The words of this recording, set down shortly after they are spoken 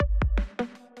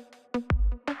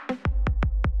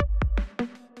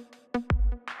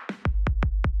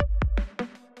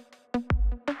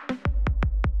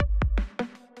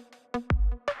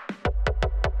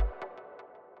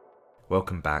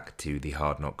Welcome back to the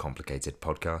Hard Not Complicated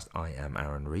podcast. I am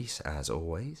Aaron Rees, as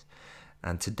always.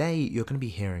 And today you're going to be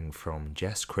hearing from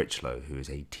Jess Critchlow, who is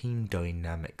a team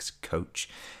dynamics coach.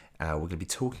 We're going to be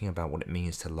talking about what it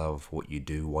means to love what you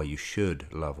do, why you should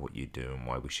love what you do, and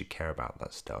why we should care about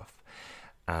that stuff.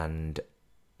 And,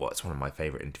 well, it's one of my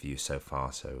favourite interviews so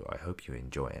far, so I hope you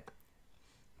enjoy it.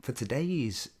 For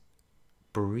today's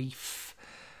brief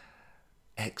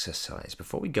exercise,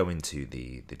 before we go into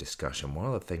the discussion, one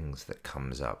of the things that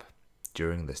comes up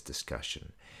during this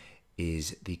discussion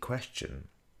is the question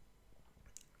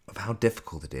of how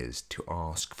difficult it is to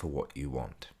ask for what you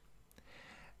want.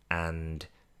 And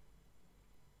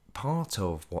part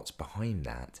of what's behind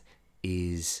that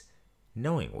is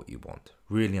knowing what you want,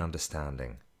 really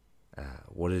understanding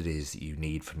what it is that you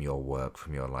need from your work,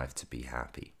 from your life to be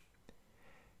happy.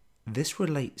 This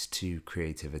relates to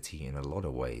creativity in a lot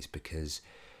of ways because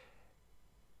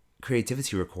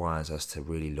creativity requires us to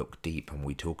really look deep, and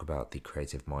we talk about the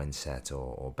creative mindset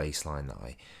or baseline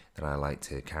that I like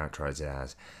to characterize it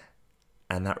as,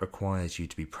 and that requires you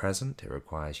to be present, it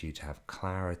requires you to have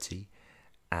clarity,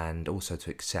 and also to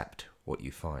accept what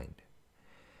you find.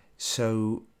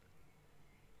 So,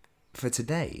 for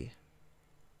today,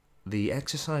 the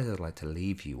exercise I'd like to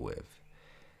leave you with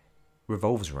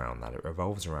revolves around that. It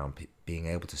revolves around being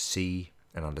able to see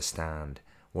and understand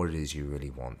what it is you really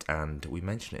want. And we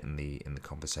mentioned it in the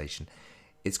conversation.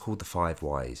 It's called the 5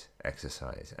 Whys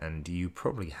exercise, and you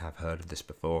probably have heard of this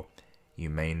before. You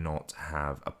may not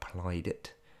have applied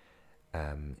it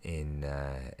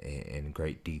in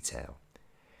great detail.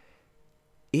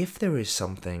 If there is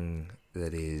something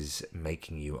that is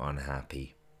making you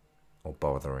unhappy or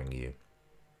bothering you,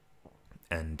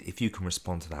 and if you can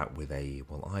respond to that with I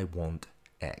want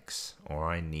X, or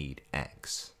I need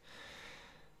X,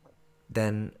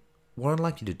 then what I'd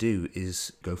like you to do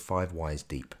is go 5 whys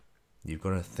deep. You've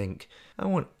got to think, I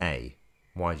want A.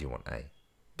 Why do you want A?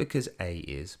 Because A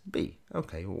is B.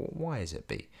 Okay, well, why is it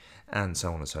B? And so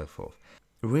on and so forth.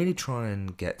 Really try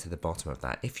and get to the bottom of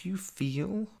that. If you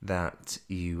feel that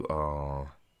you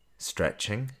are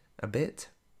stretching a bit,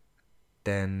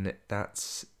 then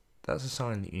that's a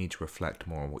sign that you need to reflect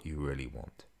more on what you really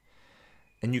want.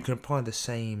 And you can apply the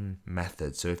same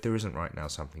method. So if there isn't right now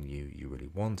something you really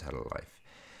want out of life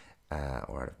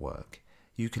or out of work,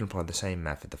 you can apply the same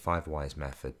method, the 5 Whys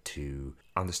method, to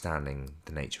understanding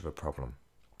the nature of a problem.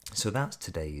 So that's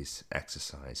today's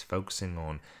exercise, focusing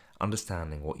on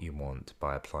understanding what you want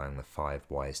by applying the 5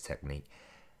 Whys technique.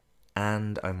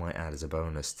 And I might add as a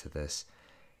bonus to this,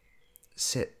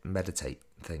 sit, meditate,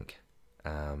 think.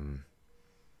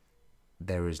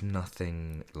 There is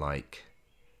nothing like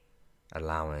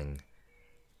allowing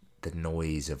the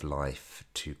noise of life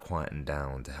to quieten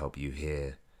down to help you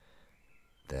hear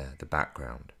the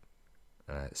background.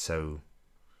 So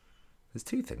there's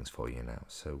 2 things for you now.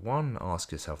 So 1,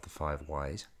 ask yourself the 5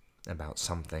 whys about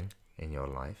something in your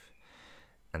life.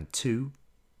 And 2,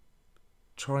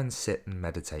 try and sit and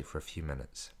meditate for a few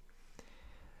minutes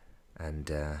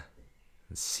and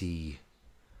see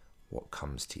what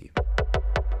comes to you.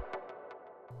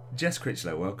 Jess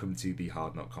Critchlow, welcome to the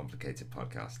Hard Not Complicated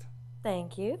podcast.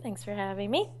 Thank you. Thanks for having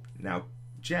me. Now,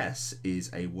 Jess is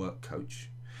a work coach.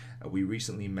 We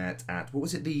recently met at, what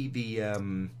was it,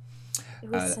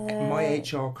 My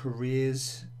HR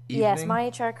Careers Evening? Yes, My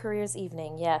HR Careers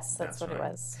Evening. Yes, that's what right.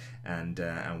 It was.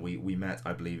 And we met,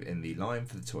 I believe, in the line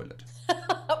for the toilet.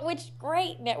 Which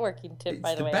great networking tip, it's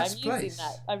by the way. Place.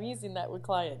 I'm using that with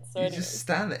clients. So just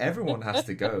stand there. Everyone has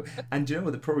to go. And do you know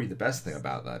what? Probably the best thing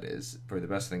about that is? Probably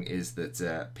the best thing is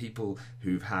that people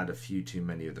who've had a few too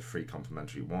many of the free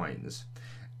complimentary wines,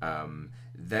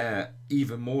 they're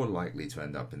even more likely to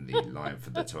end up in the line for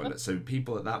the toilet. So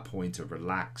people at that point are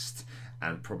relaxed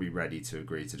and probably ready to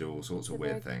agree to do all sorts of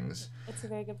weird things. It's a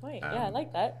very good point. Yeah, I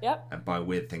like that. Yep. And by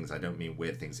weird things, I don't mean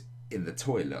weird things in the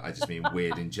toilet. I just mean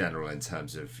weird in general in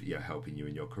terms of helping you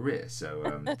in your career.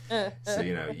 So,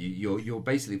 you're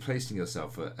basically placing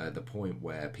yourself at the point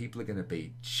where people are going to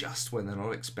be just when they're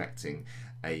not expecting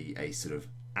a sort of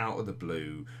out of the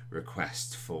blue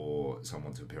request for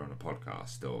someone to appear on a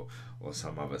podcast or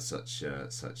some other such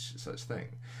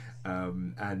thing.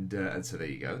 And so there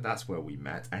you go. That's where we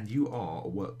met. And you are a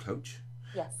work coach.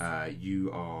 Yes.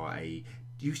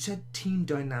 You said team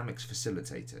dynamics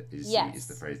facilitator is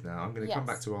the phrase. Now I'm going to come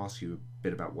back to ask you a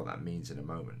bit about what that means in a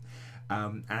moment.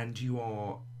 And you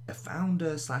are a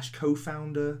founder /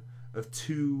 co-founder of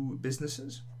 2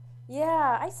 businesses.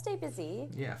 Yeah, I stay busy.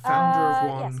 Yeah, founder of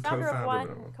one, founder co-founder of one,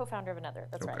 of another. Co-founder of another.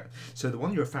 That's right. So the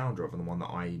one you're a founder of and the one that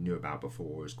I knew about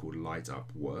before is called Light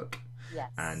Up Work. Yes.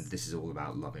 And this is all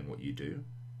about loving what you do.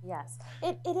 Yes,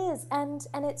 it is, and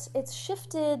it's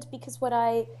shifted because what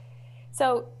I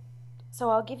so so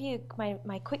I'll give you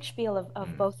my quick spiel of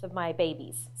Mm, both of my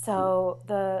babies. cool. So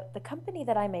the company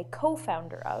that I'm a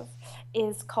co-founder of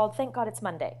is called Thank God It's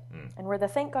Monday, Mm, and we're the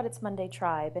Thank God It's Monday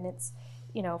tribe, and it's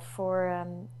for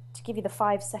to give you the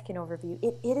 5 second overview,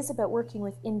 it is about working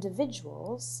with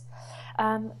individuals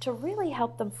to really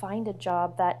help them find a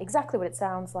job that exactly what it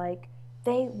sounds like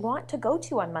they want to go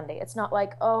to on Monday. It's not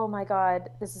like, oh my God,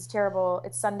 this is terrible.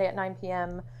 It's Sunday at 9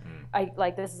 p.m. mm, I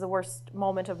like this is the worst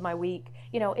moment of my week.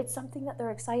 It's something that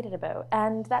they're excited about.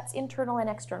 And that's internal and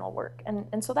external work.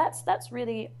 And so that's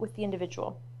really with the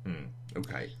individual. mm.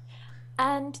 Okay.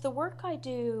 And the work I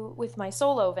do with my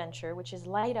solo venture, which is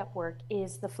light up work,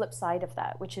 is the flip side of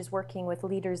that, which is working with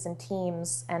leaders and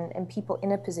teams and people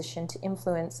in a position to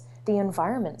influence the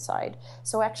environment side.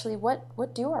 So actually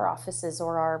what do our offices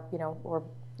or our,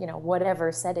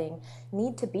 whatever setting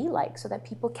need to be like so that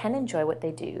people can enjoy what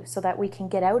they do, so that we can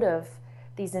get out of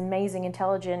these amazing,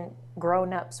 intelligent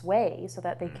grown-ups way so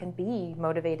that they Mm. can be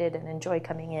motivated and enjoy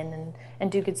coming in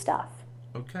and do good stuff.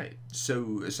 Okay.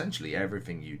 So essentially,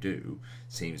 everything you do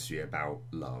seems to be about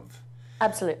love.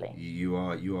 Absolutely. You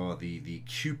are the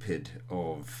Cupid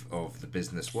of the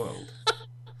business world.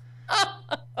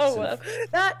 Oh, Sort well, of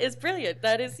that is brilliant.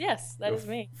 That is, yes, that you're is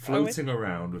me. I'm with floating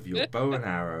around with your bow and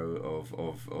arrow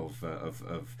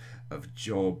of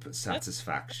job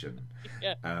satisfaction,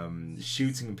 yeah.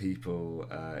 shooting people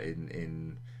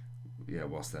in yeah,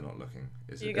 whilst they're not looking,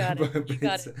 is You it? got it. But You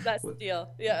got it's it. That's the well, deal.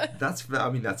 Yeah. that's I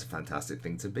mean that's a fantastic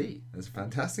thing to be. That's a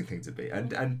fantastic thing to be,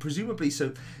 and presumably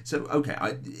so okay.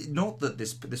 Not that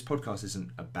this podcast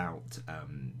isn't about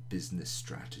business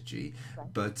strategy,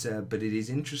 Right. but it is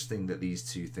interesting that these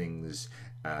two things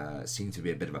seem to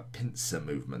be a bit of a pincer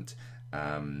movement.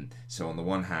 So on the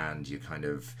one hand, you kind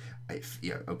of, if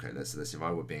okay, let's if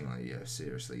I were being like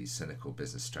seriously cynical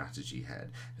business strategy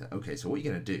head, okay, so what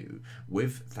you're going to do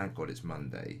with Thank God It's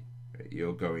Monday,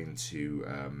 you're going to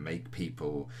make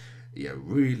people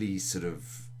really sort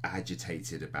of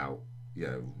agitated about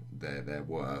their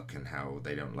work and how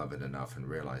they don't love it enough and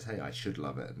realize, hey, I should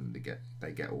love it, and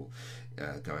they get all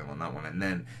going on that one. And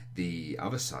then the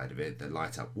other side of it, the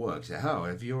light up work, say, oh,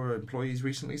 have your employees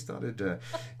recently started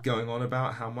going on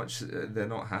about how much they're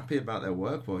not happy about their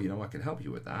work? Well, I can help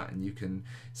you with that, and you can.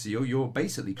 So you're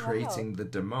basically Wow. creating the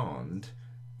demand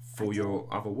I for didn't your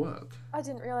other work. I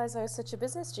didn't realize I was such a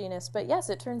business genius, but yes,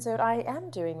 it turns out I am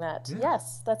doing that. Yeah.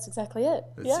 Yes, that's exactly it.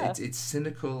 It's Yeah. it's, it's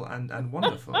cynical and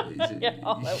wonderful. Yeah,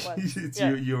 all at once. It's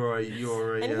Yeah. you're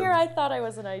And a here I thought I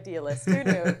was an idealist. Who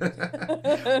knew?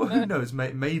 well, who knows?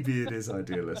 Maybe it is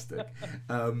idealistic.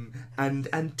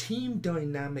 And team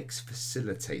dynamics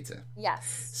facilitator.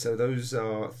 Yes. So those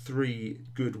are three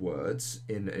good words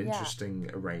in an Yeah. interesting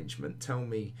arrangement. Tell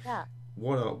me, Yeah.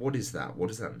 what is that? What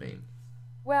does that mean?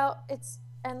 Well,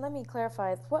 and let me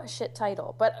clarify, what a shit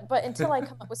title. But until I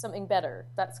come up with something better,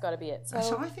 that's got to be it. So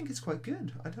So, I think it's quite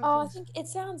good. I don't oh, think I it's think it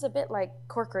sounds a bit like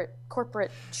corporate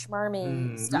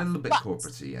schmarmy a stuff. little bit But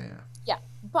corporatey. Yeah, yeah,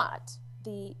 but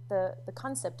the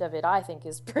concept of it I think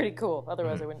is pretty cool. yeah.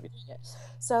 Otherwise I wouldn't be doing it.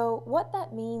 So what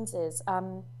that means is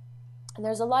and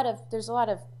there's a lot of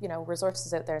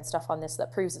resources out there and stuff on this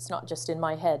that proves it's not just in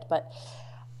my head, but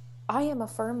I am a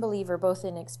firm believer, both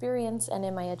in experience and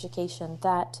in my education,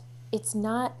 that it's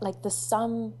not like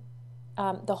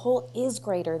the whole is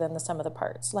greater than the sum of the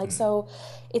parts. Like, Mm, so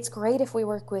it's great if we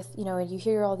work with, you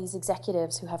hear all these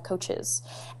executives who have coaches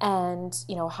and,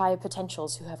 high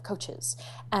potentials who have coaches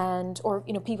and, or,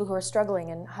 people who are struggling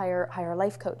and hire a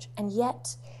life coach. And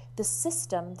yet the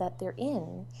system that they're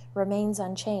in remains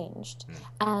unchanged. mm,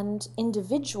 And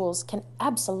individuals can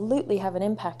absolutely have an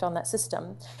impact on that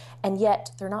system. And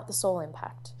yet they're not the sole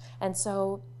impact. And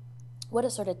so what a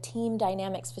sort of team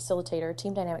dynamics facilitator,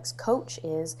 team dynamics coach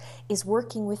is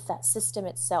working with that system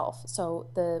itself. So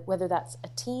whether that's a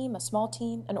team, a small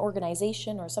team, an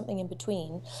organization, or something in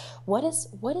between, what is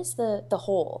the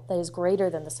whole that is greater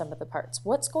than the sum of the parts?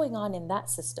 What's going on in that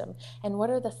system, and what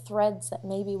are the threads that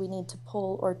maybe we need to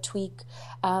pull or tweak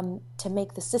to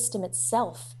make the system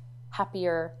itself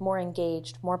happier, more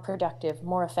engaged, more productive,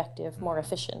 more effective, more mm,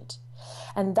 efficient?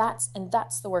 And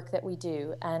that's the work that we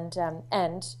do. And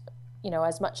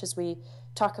as much as we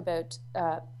talk about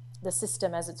the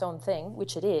system as its own thing,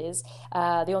 which it is,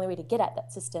 the only way to get at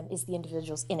that system is the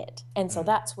individuals in it. And so mm.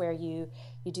 that's where you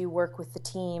do work with the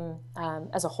team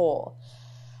as a whole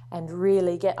and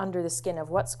really get under the skin of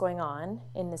what's going on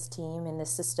in this team, in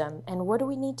this system, and what do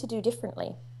we need to do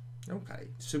differently. Okay,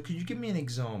 so could you give me an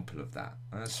example of that?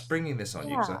 Springing this on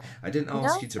you because Yeah. I didn't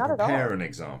ask No, you to not at prepare all. an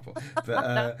example, but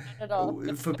Not at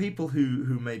all. for people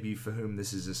who maybe for whom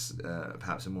this is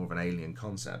perhaps a more of an alien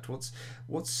concept, what's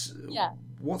Yeah.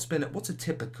 what's a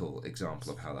typical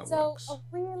example of how that So a works?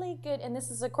 really good, and this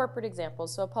is a corporate example,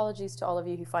 so apologies to all of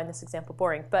you who find this example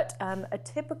boring, but a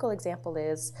typical example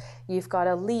is you've got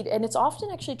a lead, and it's often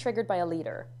actually triggered by a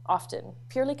leader, often,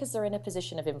 purely because they're in a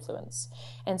position of influence.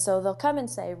 And so they'll come and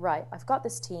say, right, I've got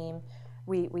this team.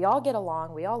 We all get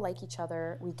along, we all like each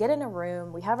other, we get in a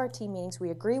room, we have our team meetings, we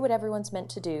agree what everyone's meant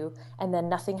to do, and then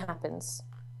nothing happens.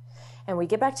 And we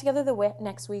get back together the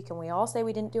next week and we all say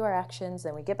we didn't do our actions,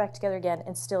 and we get back together again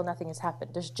and still nothing has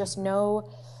happened. There's just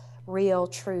no real,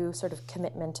 true sort of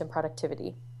commitment and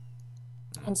productivity.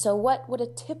 And so, what a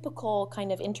typical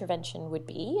kind of intervention would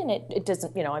be, and it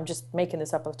doesn't, I'm just making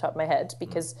this up off the top of my head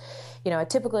because, a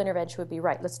typical intervention would be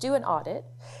right, let's do an audit.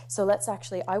 So,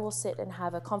 I will sit and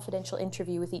have a confidential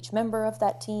interview with each member of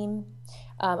that team,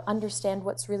 understand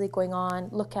what's really going on,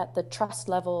 look at the trust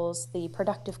levels, the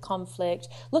productive conflict,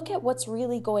 look at what's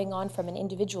really going on from an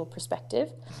individual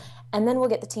perspective, and then we'll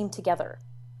get the team together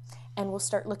and we'll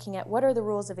start looking at what are the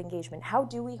rules of engagement. How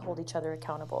do we hold each other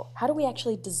accountable? How do we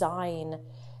actually design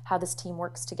how this team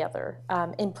works together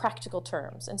in practical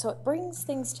terms? And so it brings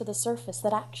things to the surface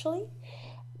that actually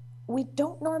we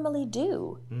don't normally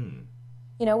do. Mm.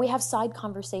 We have side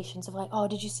conversations of like, oh,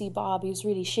 did you see Bob? He was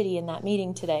really shitty in that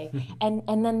meeting today.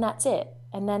 And then that's it.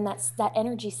 And then that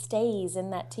energy stays in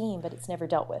that team, but it's never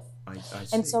dealt with. I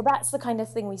And see. so that's the kind of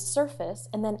thing we surface,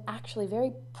 and then actually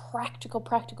very practical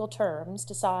terms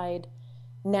decide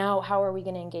now how are we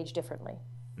going to engage differently.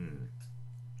 Mm.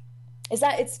 Is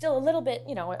that it's still a little bit,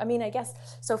 I guess,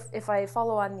 so if I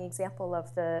follow on the example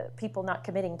of the people not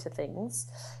committing to things,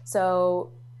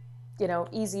 so,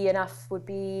 easy enough would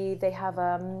be they have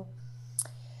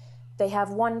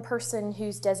one person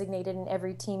who's designated in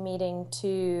every team meeting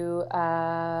to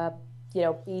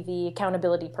be the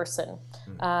accountability person.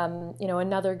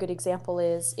 Another good example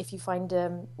is if you find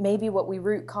maybe what we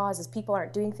root cause is people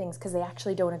aren't doing things because they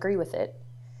actually don't agree with it.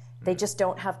 They just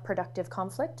don't have productive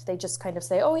conflict. They just kind of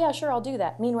say, oh yeah, sure, I'll do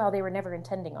that. Meanwhile, they were never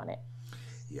intending on it.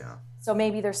 Yeah. So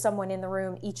maybe there's someone in the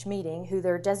room each meeting who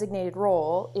their designated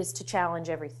role is to challenge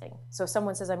everything. So if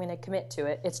someone says, I'm going to commit to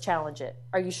it, it's challenge it.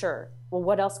 Are you sure? Well,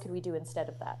 what else could we do instead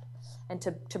of that? And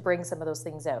to bring some of those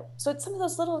things out. So it's some of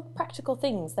those little practical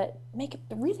things that make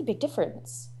a really big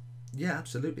difference. Yeah,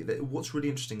 absolutely. What's really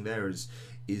interesting there is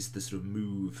the sort of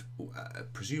move.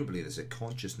 Presumably, there's a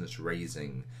consciousness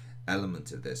raising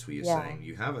element of this, where you're saying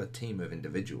you have a team of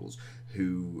individuals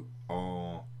who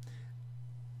are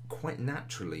quite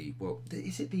naturally. Well,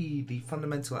 is it the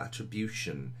fundamental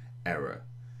attribution error?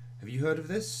 Have you heard of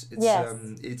this? Yes.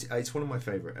 It's one of my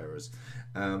favorite errors.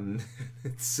 Um,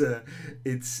 it's the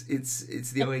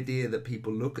idea that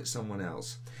people look at someone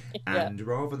else, Yeah. and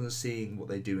rather than seeing what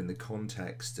they do in the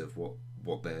context of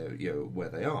what they're where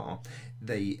they are,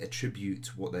 they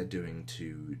attribute what they're doing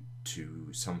to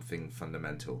something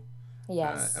fundamental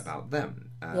Yes. about them.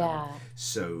 Yeah.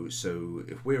 So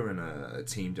if we're in a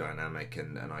team dynamic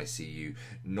and I see you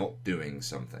not doing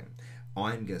something,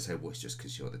 I'm going to say, well, it's just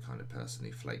because you're the kind of person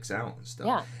who flakes out and stuff.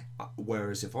 Yeah.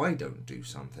 Whereas if I don't do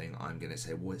something, I'm going to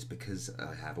say, well, it's because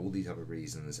I have all these other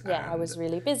reasons. Yeah, I was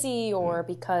really busy, or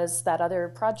because that other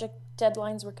project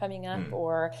deadlines were coming up,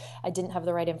 or I didn't have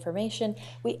the right information.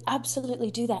 We absolutely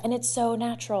do that, and it's so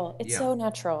natural. It's so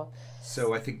natural.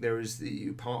 So I think there is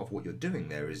the part of what you're doing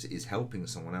there is helping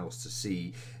someone else to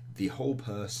see the whole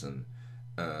person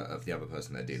of the other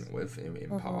person they're dealing with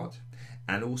in part,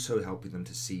 and also helping them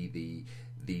to see the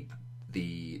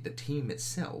team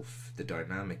itself, the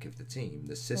dynamic of the team,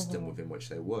 the system within which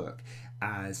they work,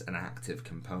 as an active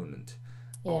component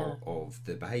of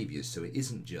the behaviours. So it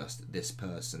isn't just this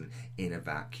person in a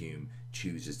vacuum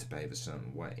chooses to behave a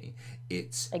certain way.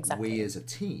 It's we as a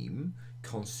team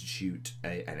constitute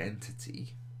an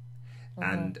entity,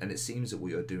 and it seems that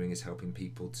what you're doing is helping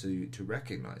people to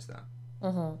recognise that.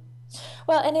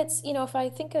 Well, and it's, if I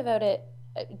think about it,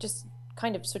 just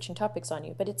kind of switching topics on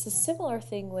you, but it's a similar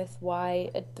thing with why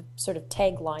the sort of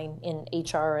tagline in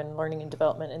HR and learning and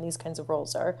development and these kinds of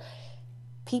roles are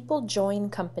people join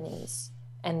companies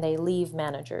and they leave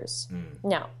managers.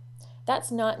 Now,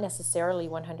 that's not necessarily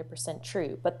 100%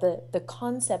 true, but the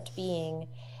concept being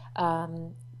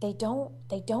they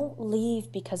don't leave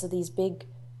because of these big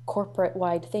corporate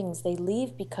wide things. They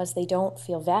leave because they don't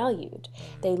feel valued.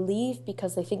 They leave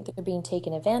because they think they're being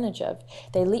taken advantage of.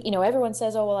 They leave, everyone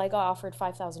says, oh well, I got offered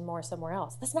 5,000 more somewhere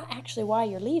else. That's not actually why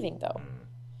you're leaving though.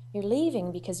 You're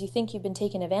leaving because you think you've been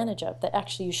taken advantage of, that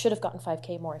actually you should have gotten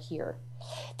 5K more here.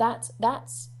 That's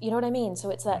you know what I mean? So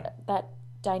it's that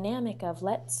dynamic of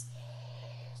let's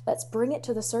bring it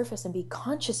to the surface and be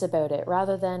conscious about it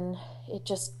rather than it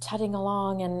just tutting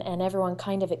along and everyone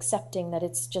kind of accepting that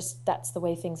it's just that's the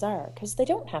way things are, because they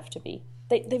don't have to be.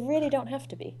 They really don't have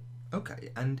to be. Okay,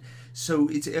 and so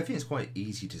I think it's quite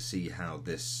easy to see how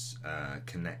this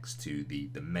connects to the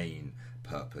main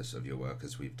purpose of your work,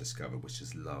 as we've discovered, which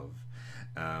is love,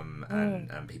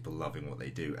 and people loving what they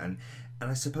do. And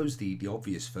I suppose the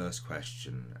obvious first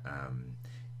question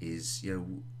is,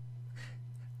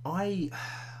 I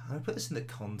put this in the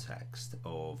context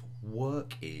of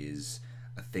work is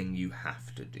a thing you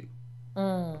have to do.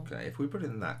 Okay, if we put it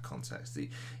in that context,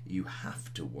 you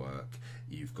have to work,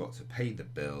 you've got to pay the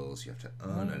bills, you have to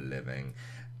earn a living.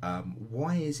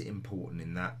 Why is it important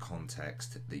in that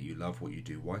context that you love what you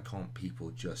do? Why can't people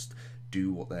just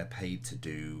do what they're paid to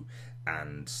do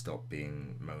and stop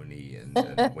being moany and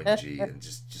whingy and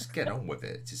just get on with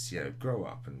it? Just grow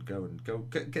up and go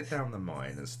get down the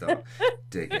mine and start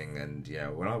digging. And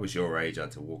when I was your age, I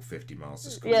had to walk 50 miles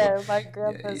to school. Yeah, my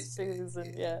grandpa's shoes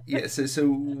and yeah. So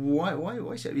why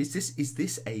is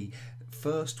this a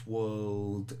first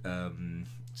world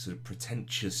sort of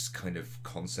pretentious kind of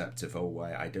concept of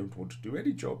I don't want to do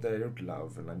any job that I don't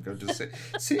love, and I'm going to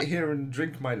sit here and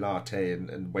drink my latte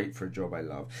and wait for a job I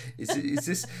love? Is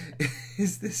this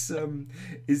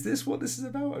what this is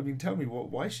about? I mean, tell me,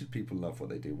 why should people love what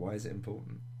they do? Why is it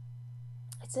important?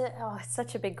 It's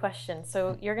such a big question.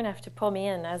 So you're gonna have to pull me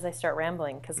in as I start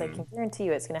rambling, because I can guarantee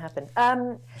you it's gonna happen.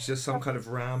 It's just some kind of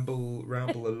ramble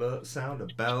alert sound, a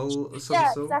bell or some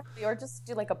Yeah, sort. exactly. Or just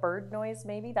do like a bird noise,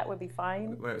 maybe that would be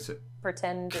fine. Where is it?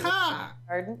 Pretend it's Ka! a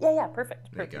garden. Yeah,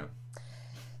 perfect. There you go.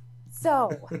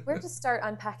 So where to start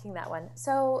unpacking that one?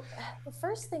 So the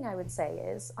first thing I would say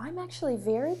is I'm actually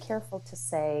very careful to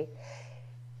say.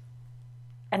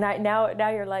 And now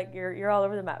you're like you're all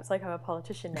over the map. It's like I'm a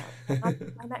politician now.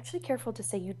 I'm actually careful to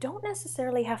say you don't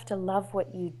necessarily have to love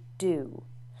what you do.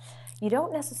 You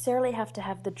don't necessarily have to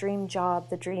have the dream job,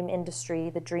 the dream industry,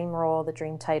 the dream role, the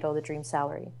dream title, the dream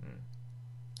salary.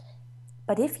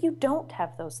 But if you don't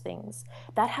have those things,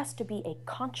 that has to be a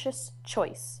conscious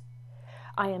choice.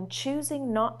 I am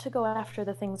choosing not to go after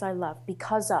the things I love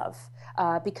because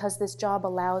this job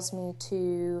allows me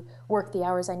to work the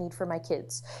hours I need for my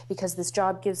kids, because this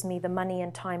job gives me the money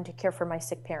and time to care for my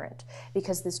sick parent,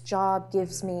 because this job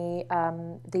gives me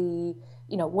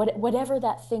whatever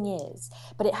that thing is.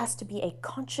 But it has to be a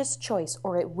conscious choice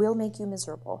or it will make you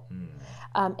miserable.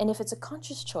 And if it's a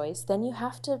conscious choice, then you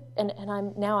have to, and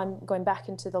I'm going back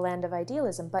into the land of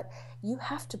idealism, but you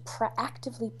have to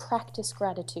actively practice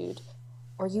gratitude,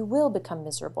 or you will become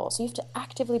miserable. So you have to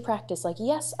actively practice, like,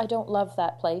 yes, I don't love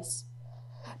that place,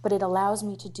 but it allows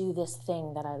me to do this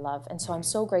thing that I love. And so I'm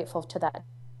so grateful to that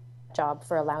job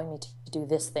for allowing me to do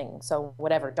this thing. So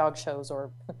whatever, dog shows or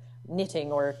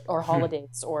knitting or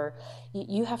holidays, or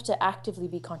you have to actively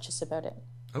be conscious about it.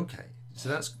 Okay. So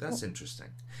that's interesting,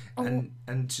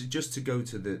 and just to go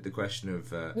to the question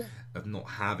of not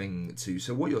having to.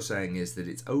 So what you're saying is that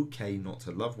it's okay not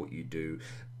to love what you do,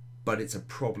 but it's a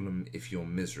problem if you're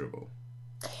miserable.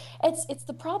 It's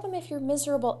the problem if you're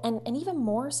miserable, and even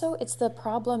more so, it's the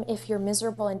problem if you're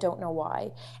miserable and don't know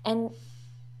why. And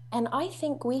I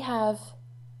think we have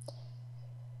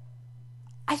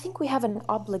an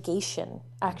obligation,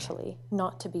 actually,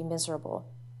 not to be miserable.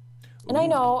 And I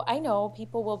know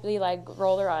people will be like,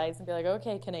 roll their eyes and be like,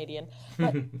 okay, Canadian.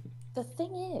 But the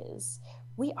thing is,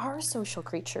 we are social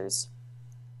creatures.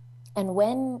 And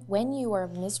when you are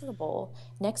miserable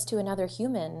next to another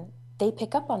human, they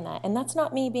pick up on that. And that's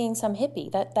not me being some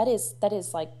hippie. That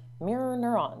is like mirror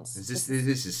neurons. This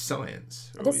is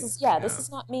science. This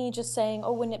is not me just saying,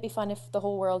 oh, wouldn't it be fun if the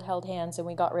whole world held hands and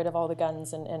we got rid of all the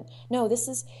guns and no, this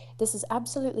is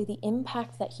absolutely the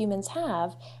impact that humans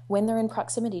have when they're in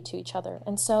proximity to each other.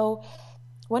 And so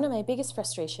one of my biggest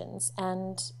frustrations,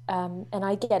 and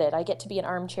I get it. I get to be an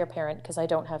armchair parent because I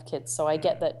don't have kids, so I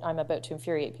get that I'm about to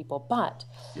infuriate people. But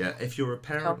yeah, if you're a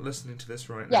parent listening to this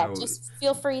right now, just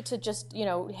feel free to just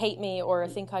hate me or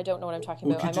think I don't know what I'm talking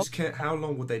about. How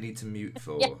long would they need to mute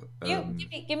for?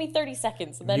 Give me 30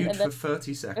 seconds. And then for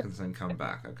 30 seconds and come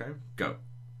back. Okay, go.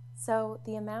 So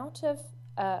the amount of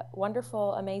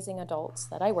wonderful, amazing adults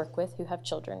that I work with who have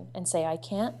children and say I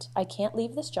can't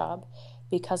leave this job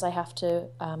because I have to,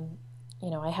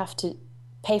 I have to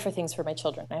pay for things for my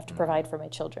children. I have to provide for my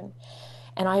children.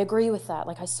 And I agree with that.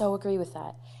 Like, I so agree with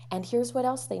that. And here's what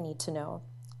else they need to know.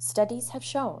 Studies have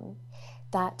shown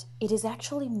that it is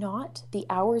actually not the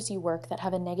hours you work that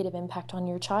have a negative impact on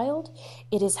your child.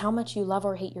 It is how much you love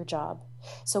or hate your job.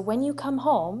 So when you come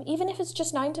home, even if it's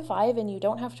just 9 to 5 and you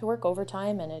don't have to work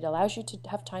overtime and it allows you to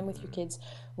have time with your kids,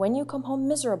 when you come home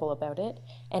miserable about it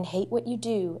and hate what you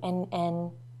do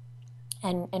and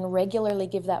regularly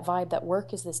give that vibe that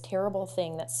work is this terrible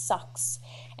thing that sucks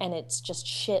and it's just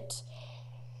shit,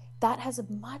 that has a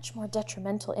much more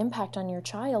detrimental impact on your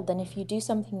child than if you do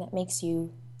something that makes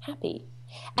you happy.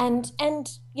 And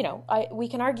we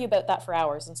can argue about that for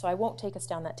hours, and so I won't take us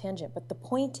down that tangent, but the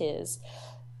point is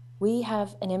we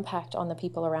have an impact on the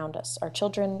people around us, our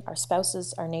children, our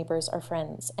spouses, our neighbors, our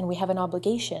friends, and we have an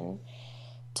obligation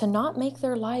to not make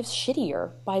their lives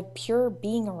shittier by pure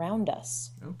being around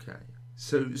us. Okay.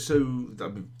 I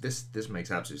mean, this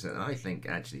makes absolute sense. And I think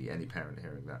actually any parent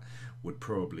hearing that would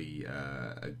probably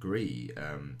agree,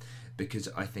 because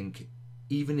I think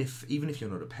even if you're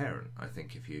not a parent, I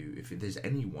think if there's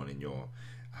anyone in your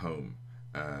home,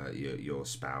 your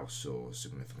spouse or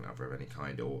significant other of any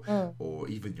kind, or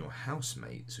even your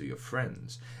housemates or your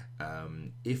friends,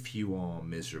 if you are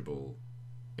miserable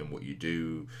in what you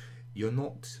do, you're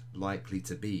not likely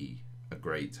to be a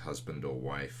great husband or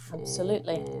wife,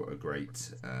 or a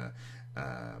great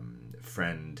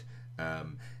friend,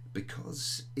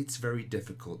 because it's very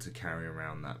difficult to carry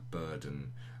around that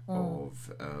burden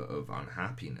of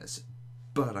unhappiness.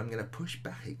 But I'm going to push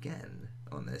back again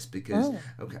on this because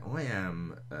okay, I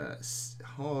am a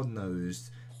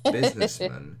hard-nosed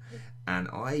businessman and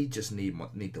I just need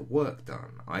the work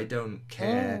done. I don't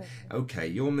care. Okay,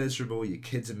 you're miserable, your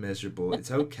kids are miserable.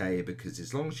 It's okay because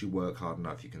as long as you work hard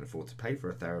enough, you can afford to pay for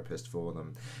a therapist for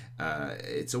them.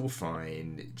 It's all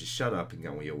fine. Just shut up and get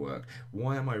on with your work.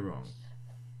 Why am I wrong?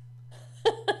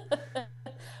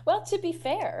 Well, to be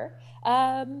fair,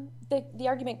 the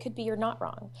argument could be you're not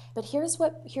wrong. But here's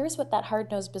what that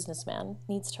hard-nosed businessman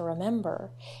needs to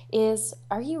remember is,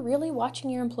 are you really watching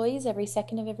your employees every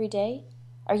second of every day?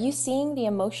 Are you seeing the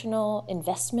emotional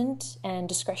investment and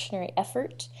discretionary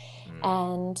effort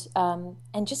and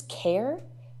just care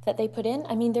that they put in?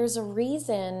 I mean, there's a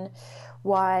reason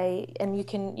why, and you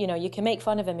can make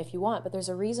fun of him if you want, but there's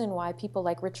a reason why people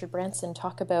like Richard Branson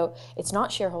talk about it's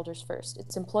not shareholders first,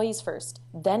 it's employees first,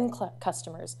 then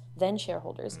customers, then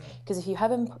shareholders. Because if you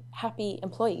have happy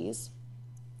employees,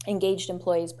 engaged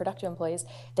employees, productive employees,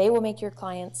 they will make your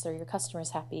clients or your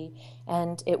customers happy,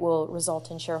 and it will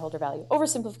result in shareholder value.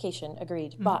 Oversimplification,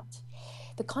 agreed. But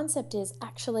the concept is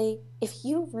actually, if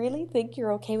you really think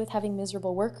you're okay with having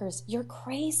miserable workers, you're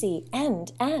crazy.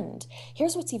 And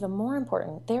here's what's even more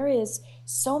important. There is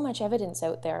so much evidence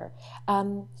out there.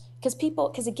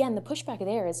 Because again, the pushback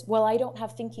there is, well, I don't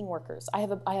have thinking workers. I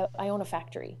own a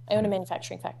factory. I own a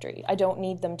manufacturing factory. I don't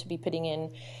need them to be putting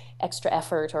in extra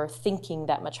effort or thinking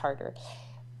that much harder.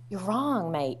 You're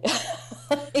wrong, mate.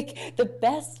 Like the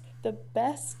best,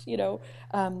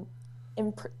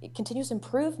 continuous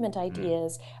improvement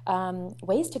ideas,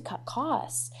 ways to cut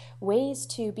costs, ways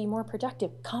to be more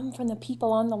productive, come from the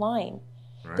people on the line.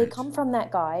 Right. They come from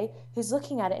that guy who's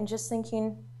looking at it and just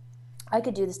thinking, I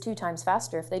could do this 2 times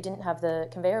faster if they didn't have the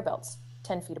conveyor belts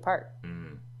 10 feet apart.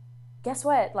 Guess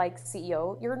what, like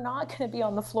CEO, you're not going to be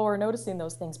on the floor noticing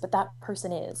those things, but that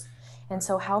person is. And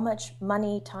so how much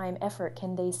money, time, effort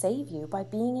can they save you by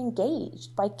being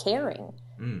engaged, by caring,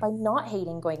 by not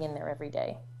hating going in there every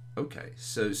day? Okay,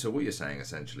 so what you're saying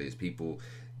essentially is people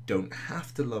don't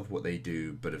have to love what they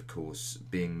do, but of course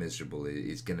being miserable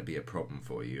is going to be a problem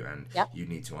for you, and you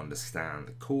need to understand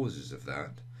the causes of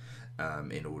that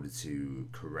in order to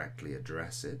correctly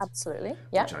address it. Absolutely,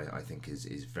 yeah. Which I think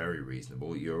is very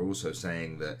reasonable. You're also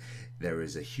saying that there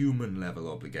is a human level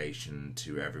obligation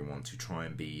to everyone to try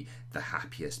and be the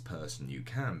happiest person you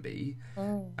can be.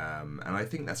 And I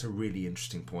think that's a really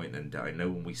interesting point. And I know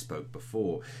when we spoke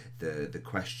before, the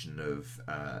question of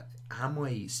am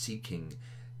I seeking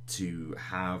to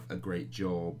have a great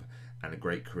job and a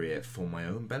great career for my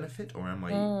own benefit, or am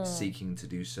I seeking to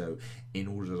do so in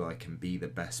order that I can be the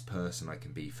best person I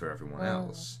can be for everyone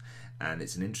else? And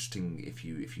it's an interesting, if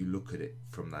you look at it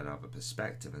from that other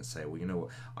perspective and say, well, you know what,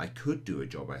 I could do a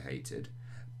job I hated,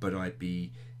 but I'd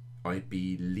be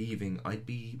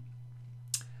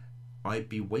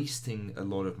wasting a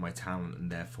lot of my talent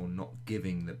and therefore not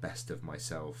giving the best of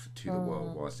myself to the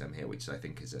world whilst I'm here, which I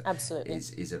think is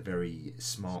a very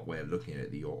smart way of looking at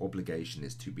it. That your obligation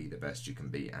is to be the best you can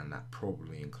be, and that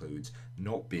probably includes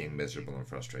not being miserable and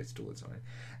frustrated all the time.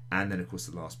 And then, of course,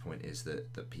 the last point is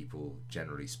that people,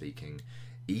 generally speaking,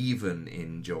 even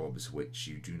in jobs which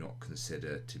you do not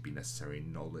consider to be necessarily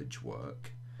knowledge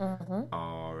work,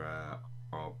 are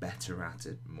better at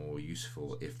it, more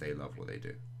useful if they love what they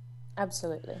do.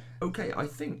 Absolutely. Okay, I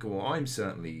think, well, I'm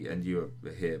certainly, and you're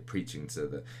here preaching to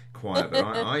the choir, but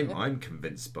I'm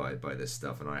convinced by this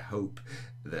stuff, and I hope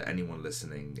that anyone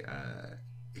listening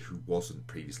who wasn't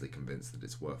previously convinced that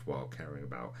it's worthwhile caring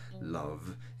about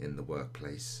love in the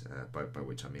workplace, by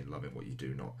which I mean loving what you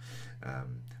do, not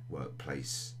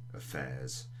workplace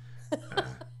affairs, uh,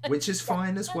 which is Yeah,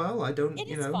 fine as well. I don't, it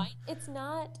is fine. It's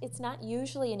not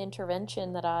usually an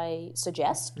intervention that I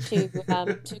suggest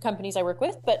to companies I work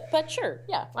with, but sure,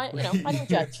 yeah, I don't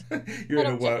judge. You're I in a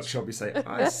don't judge. workshop, you say,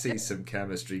 I see some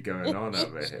chemistry going on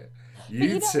over here. But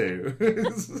You too.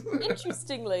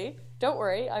 interestingly, don't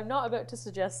worry, I'm not about to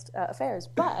suggest affairs,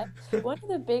 but one of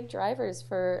the big drivers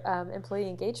for employee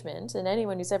engagement, and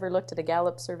anyone who's ever looked at a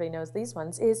Gallup survey knows these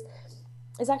ones, is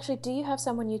actually, do you have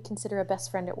someone you'd consider a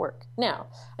best friend at work? Now,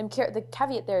 the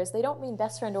caveat there is they don't mean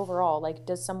best friend overall, like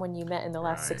does someone you met in the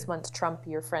last six Right. months trump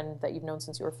your friend that you've known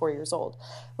since you were 4 years old?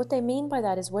 What they mean by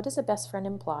that is, what does a best friend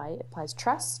imply? It implies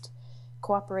trust,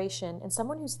 cooperation, and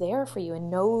someone who's there for you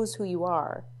and knows who you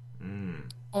are.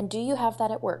 Mm. And do you have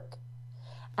that at work?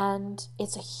 And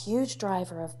it's a huge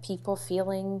driver of people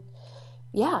feeling,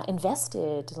 yeah,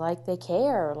 invested, like they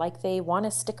care, like they want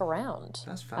to stick around.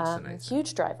 That's fascinating.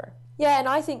 Huge driver. Yeah, and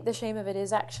I think the shame of it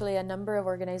is actually a number of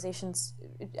organizations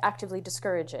actively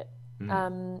discourage it.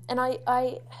 Mm. And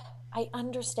I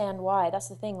understand why. That's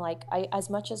the thing. Like, as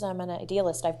much as I'm an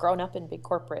idealist, I've grown up in big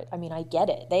corporate. I mean, I get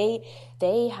it.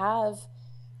 They have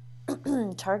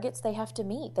targets they have to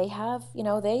meet. They have,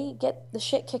 they get the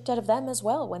shit kicked out of them as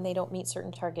well when they don't meet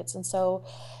certain targets. And so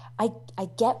I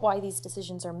get why these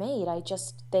decisions are made. I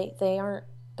just they aren't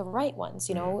the right ones,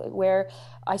 Mm. where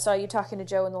I saw you talking to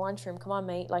Joe in the lunchroom. Come on,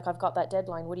 mate, like I've got that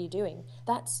deadline. What are you doing?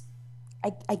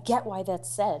 I get why that's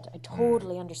said. I Mm.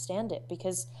 totally understand it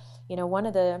because, one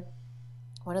of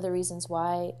the reasons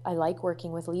why I like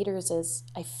working with leaders is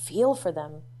I feel for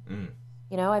them. Mm.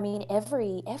 I mean,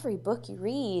 every book you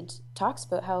read talks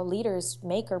about how leaders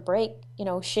make or break.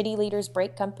 Shitty leaders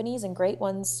break companies and great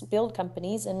ones build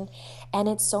companies, and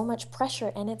it's so much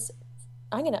pressure, and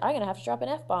I'm gonna have to drop an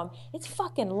F-bomb. It's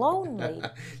fucking lonely.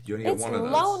 You only get It's one of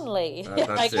those. lonely.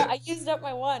 That's I it. used up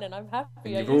my one, and I'm And happy I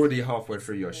you're used already it. halfway It's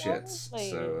through your shits. lonely.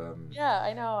 So, Yeah,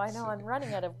 I know. so I'm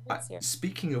running out of words here.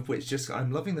 speaking of which, just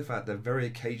I'm loving the fact that very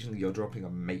occasionally you're dropping a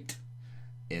mate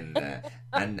in there,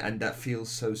 and that feels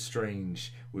so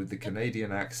strange with the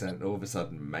Canadian accent. All of a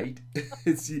sudden, mate, it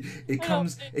I know. My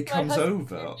comes husband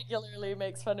over. regularly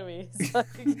makes fun of me. He's like,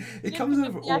 you It didn't comes pick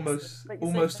up over the accent, almost but you say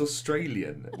almost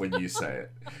Australian when you say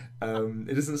it.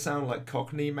 It doesn't sound like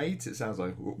Cockney, mate. It sounds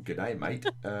like "Oh, g'day, mate."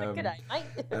 good day, mate.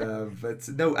 But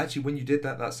no, actually, when you did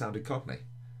that, that sounded Cockney.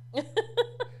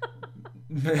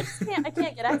 I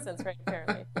can't get accents right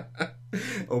apparently.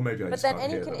 Or maybe I But just then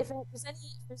can't hear them. if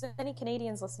there's any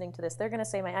Canadians listening to this, they're gonna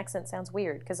say my accent sounds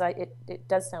weird because it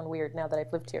does sound weird now that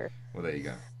I've lived here. Well, there you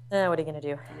go. What are you gonna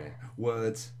do? Okay.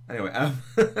 Words. Anyway,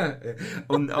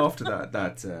 after that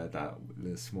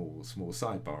the small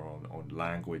sidebar on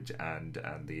language and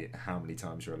the how many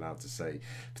times you're allowed to say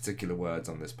particular words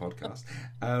on this podcast.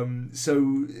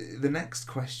 So the next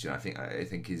question I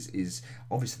think is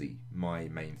obviously my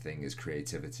main thing is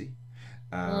creativity.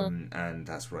 Mm. And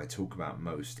that's what I talk about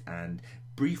most. And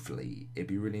briefly, it'd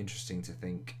be really interesting to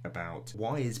think about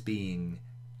why is being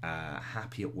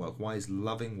happy at work, why is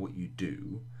loving what you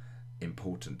do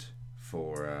important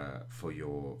for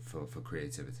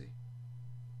creativity.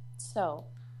 So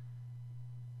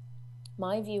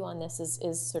my view on this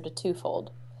is sort of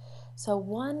twofold. So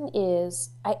one is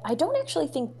I don't actually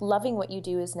think loving what you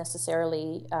do is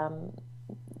necessarily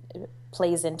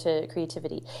plays into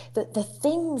creativity. The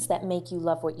things that make you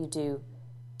love what you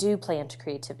do play into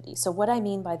creativity. So what I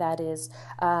mean by that is,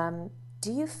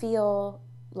 do you feel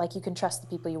like you can trust the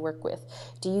people you work with?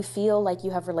 Do you feel like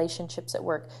you have relationships at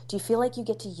work? Do you feel like you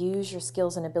get to use your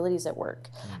skills and abilities at work?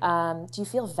 Mm. Do you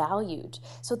feel valued?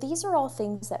 So these are all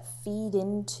things that feed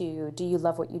into, do you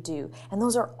love what you do? And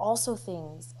those are also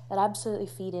things that absolutely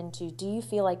feed into, do you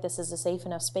feel like this is a safe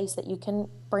enough space that you can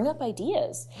bring up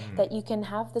ideas, Mm. that you can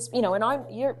have this, and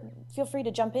you're feel free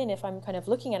to jump in if I'm kind of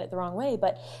looking at it the wrong way,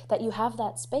 but that you have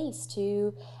that space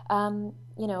to,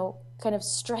 kind of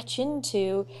stretch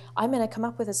into, I'm going to come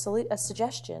up with a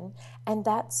suggestion, and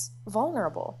that's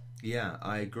vulnerable. Yeah,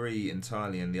 I agree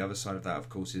entirely. And the other side of that, of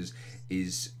course,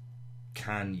 is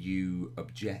can you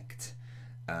object,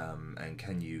 and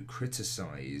can you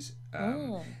criticize,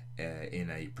 Mm. in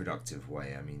a productive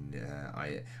way? I mean,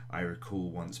 I recall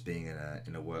once being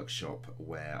in a workshop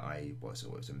where it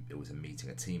was a meeting,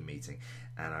 a team meeting,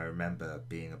 and I remember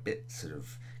being a bit sort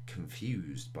of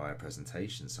confused by a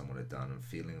presentation someone had done and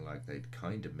feeling like they'd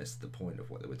kind of missed the point of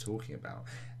what they were talking about.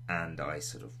 And I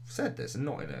sort of said this, and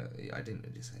not in a, I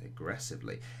didn't just say it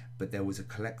aggressively, but there was a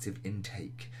collective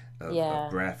intake of Yeah.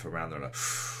 breath around there, like,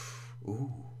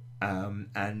 ooh.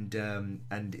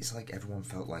 And it's like everyone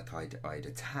felt like I'd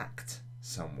attacked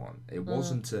someone. It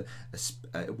wasn't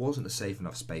it wasn't a safe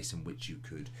enough space in which you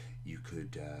could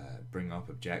bring up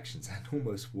objections, and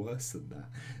almost worse than that,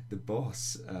 the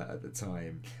boss at the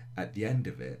time, at the end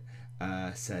of it,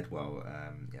 said, "Well,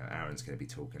 Aaron's going to be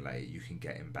talking later. You can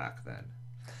get him back then."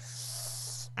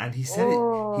 And he said it.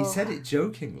 He Oh. said it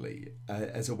jokingly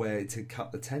as a way to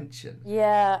cut the tension.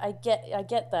 Yeah, I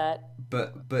get that.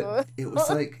 But it was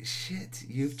like, shit.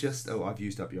 You've just I've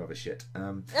used up your other shit.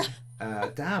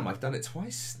 Damn, I've done it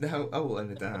twice now. Oh, and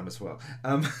a damn as well.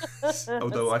 Although That's not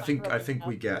I really think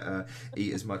we enough. get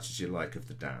eat as much as you like of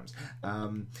the dams.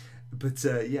 But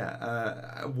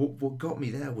what got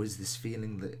me there was this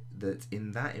feeling that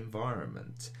in that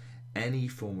environment, any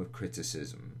form of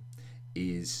criticism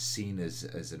is seen as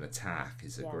an attack,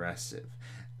 is Yeah. aggressive,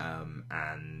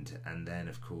 and then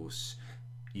of course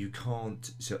you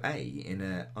can't. So in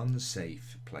an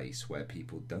unsafe place where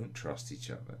people don't trust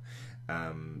each other,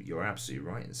 you're absolutely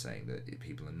right in saying that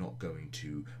people are not going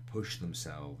to push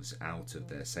themselves out of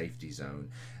their safety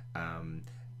zone.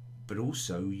 But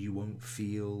also you won't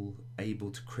feel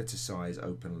able to criticize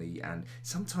openly and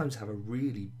sometimes have a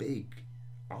really big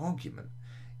argument.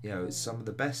 Some of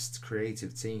the best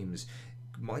creative teams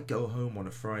might go home on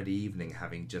a Friday evening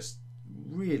having just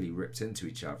really ripped into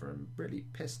each other and really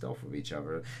pissed off with each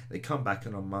other. They come back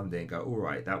in on Monday and go, all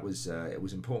right, that was it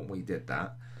was important we did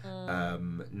that.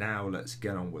 Now let's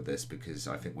get on with this because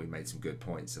I think we made some good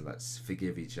points, and let's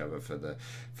forgive each other for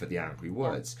the angry Yeah.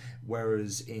 words.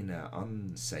 Whereas in an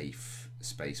unsafe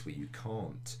space where you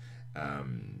can't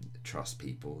trust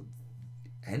people,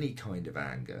 any kind of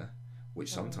anger,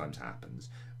 which sometimes happens,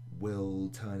 will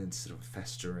turn into sort of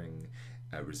festering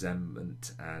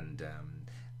resentment and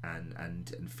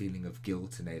feeling of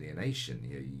guilt and alienation.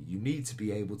 You need to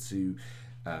be able to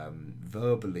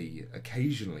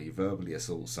occasionally verbally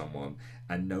assault someone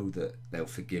and know that they'll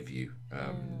forgive you.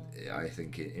 I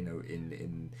think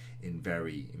in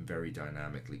very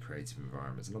dynamically creative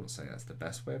environments. And I'm not saying that's the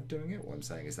best way of doing it. What I'm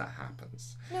saying is that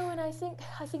happens. No, and I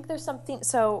think there's something.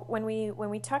 So when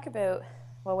we talk about,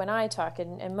 well, when I talk,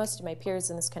 and most of my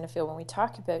peers in this kind of field, when we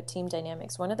talk about team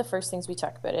dynamics, one of the first things we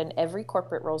talk about, and every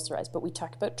corporate rolls their eyes, but we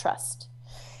talk about trust.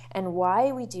 And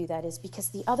why we do that is because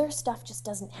the other stuff just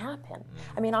doesn't happen.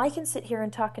 I mean, I can sit here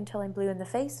and talk until I'm blue in the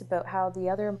face about how the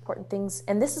other important things,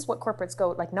 and this is what corporates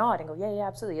go like nod and go, yeah, yeah,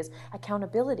 absolutely, is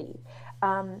accountability,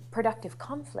 productive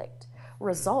conflict,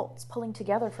 results, pulling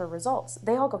together for results.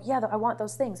 They all go, yeah, I want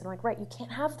those things. And I'm like, right, you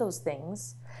can't have those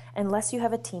things unless you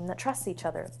have a team that trusts each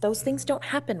other. Those things don't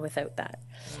happen without that.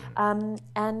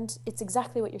 And it's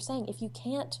exactly what you're saying. If you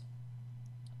can't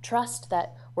trust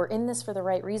that we're in this for the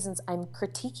right reasons, I'm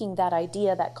critiquing that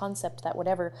idea, that concept, that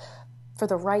whatever, for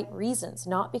the right reasons,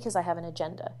 not because I have an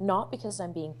agenda, not because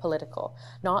I'm being political,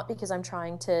 not because I'm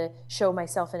trying to show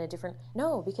myself in a different,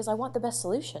 no, because I want the best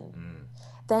solution.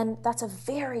 Then that's a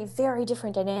very, very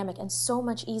different dynamic and so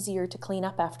much easier to clean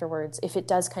up afterwards if it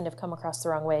does kind of come across the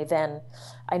wrong way. Then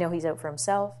I know he's out for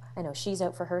himself. I know she's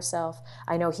out for herself.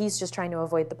 I know he's just trying to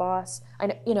avoid the boss.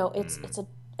 I know,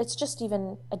 it's just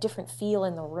even a different feel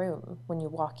in the room when you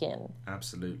walk in.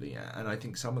 Absolutely, and I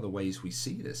think some of the ways we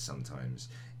see this sometimes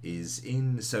is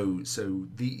in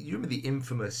the you remember the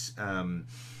infamous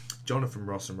Jonathan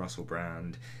Ross and Russell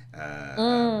Brand,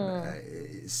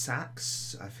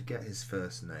 Sachs, I forget his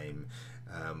first name,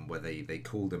 where they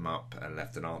called him up and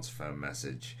left an answer phone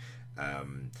message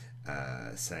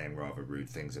saying rather rude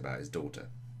things about his daughter,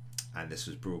 and this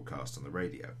was broadcast on the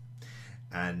radio,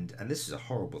 and this is a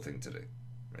horrible thing to do.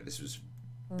 Right? This was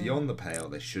beyond the pale.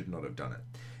 They should not have done it.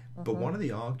 But one of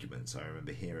the arguments I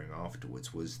remember hearing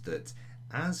afterwards was that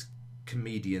as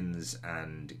comedians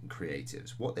and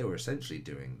creatives, what they were essentially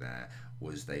doing there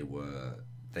was they were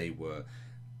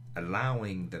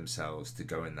allowing themselves to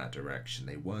go in that direction.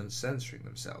 They weren't censoring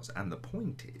themselves. And the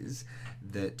point is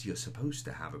that you're supposed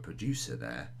to have a producer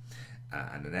there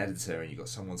and an editor, and you've got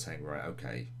someone saying, right,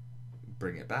 okay,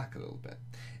 bring it back a little bit.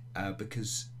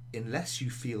 Because unless you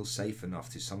feel safe enough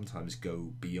to sometimes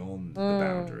go beyond the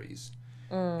boundaries,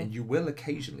 and you will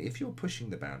occasionally, if you're pushing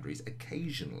the boundaries,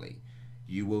 occasionally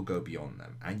you will go beyond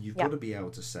them. And you've Yeah. got to be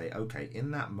able to say, okay,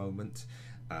 in that moment,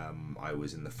 I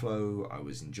was in the flow, I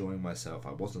was enjoying myself,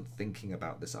 I wasn't thinking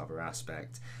about this other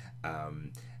aspect,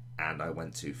 and I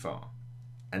went too far.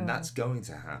 And that's going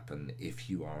to happen if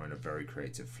you are in a very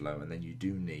creative flow. And then you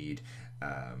do need,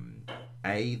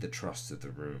 the trust of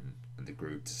the room and the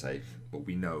group to say, well,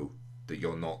 we know that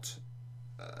you're not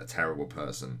a terrible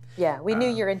person. Yeah, we knew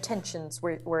your intentions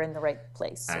were in the right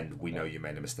place. And we know you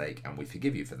made a mistake, and we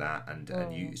forgive you for that. And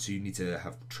you need to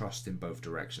have trust in both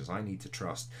directions. I need to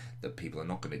trust that people are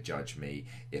not going to judge me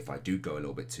if I do go a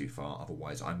little bit too far.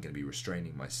 Otherwise, I'm going to be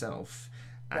restraining myself,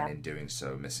 and in doing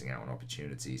so, missing out on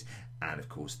opportunities. And of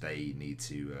course, they need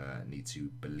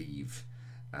to believe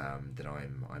that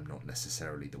I'm not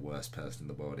necessarily the worst person in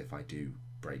the world if I do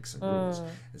break some rules.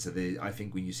 And so I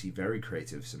think when you see very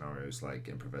creative scenarios like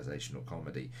improvisational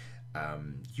comedy,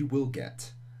 you will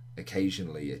get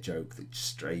occasionally a joke that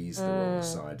strays the wrong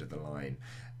side of the line,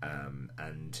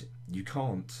 and you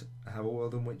can't have a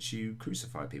world in which you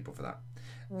crucify people for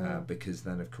that, because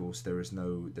then of course there's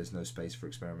no space for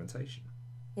experimentation.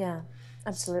 Yeah,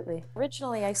 absolutely.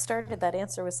 Originally, I started that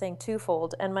answer with saying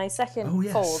twofold, and my second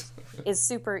yes. fold is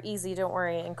super easy, don't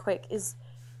worry, and quick.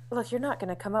 Look, you're not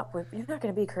going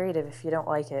to be creative if you don't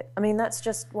like it. I mean, that's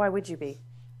just, why would you be?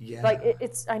 Yeah. Like,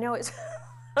 I know it's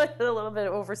a little bit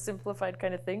oversimplified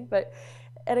kind of thing,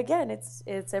 and again, it's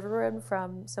everyone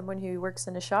from someone who works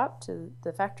in a shop to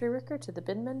the factory worker to the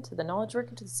binman to the knowledge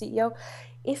worker to the CEO.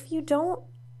 If you don't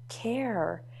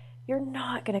care, you're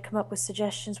not going to come up with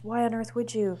suggestions. Why on earth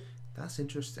would you? That's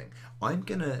interesting. I'm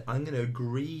gonna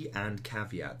agree and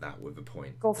caveat that with a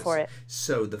point. Go for it.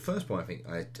 So the first point, I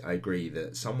think I agree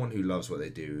that someone who loves what they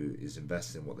do, is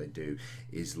invested in what they do,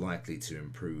 is likely to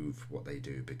improve what they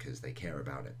do because they care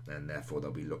about it, and therefore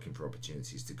they'll be looking for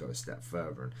opportunities to go a step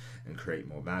further and create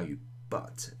more value.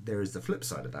 But there is the flip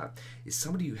side of that, is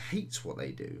somebody who hates what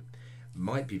they do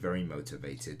might be very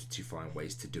motivated to find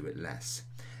ways to do it less.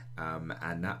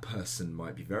 And that person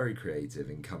might be very creative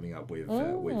in coming up with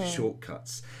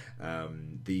shortcuts.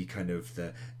 The kind of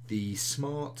the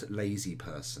smart lazy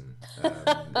person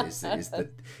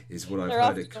is what I've They're heard.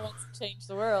 often the ones who change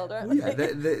the world, aren't well,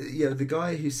 yeah, the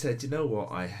guy who said, you know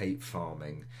what, I hate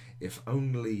farming. If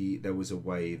only there was a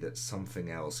way that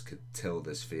something else could till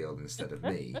this field instead of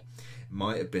me,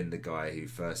 might have been the guy who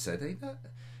first said, hey,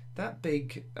 that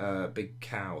big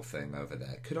cow thing over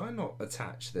there, could I not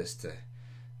attach this to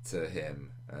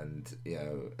him, and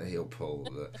he'll pull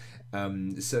the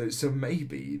so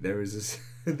maybe there is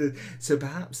so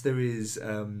perhaps there is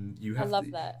you have I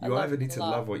love that. you either need to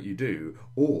love what you do,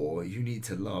 or you need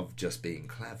to love just being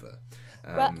clever.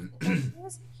 Well,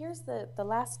 here's the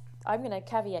last. I'm going to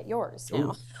caveat yours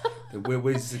now.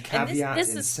 Where's the caveat? This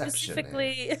is inception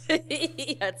specifically,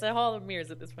 yeah, it's a hall of mirrors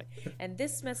at this point. And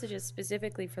this message is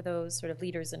specifically for those sort of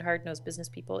leaders and hard-nosed business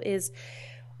people. Is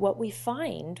what we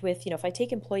find with, if I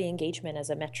take employee engagement as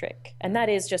a metric, and that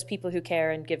is just people who care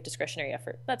and give discretionary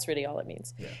effort, that's really all it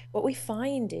means. Yeah. What we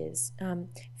find is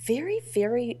very,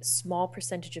 very small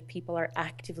percentage of people are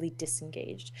actively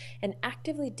disengaged. And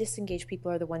actively disengaged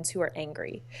people are the ones who are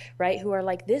angry, right? Who are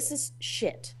like, this is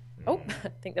shit. Oh, I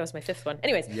think that was my fifth one.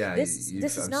 Anyways, this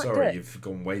is not good. I'm sorry, you've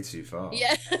gone way too far.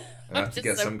 Yeah. I have to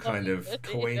get some kind of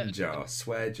coin jar,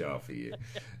 swear jar for you.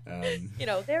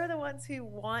 They're the ones who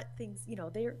want things,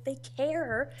 they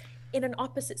care in an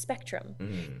opposite spectrum.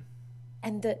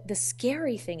 And the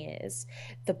scary thing is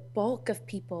the bulk of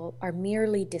people are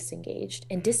merely disengaged,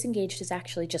 and disengaged is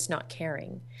actually just not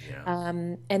caring. Yeah.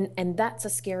 And that's a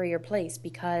scarier place,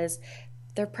 because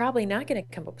they're probably not going to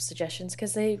come up with suggestions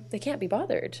because they can't be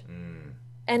bothered.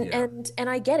 And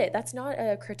I get it. That's not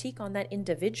a critique on that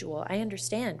individual. I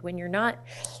understand when you're not,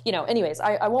 anyways,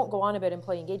 I won't go on about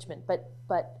employee engagement, but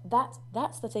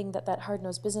that's the thing that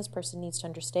hard-nosed business person needs to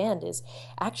understand, is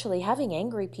actually having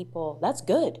angry people, that's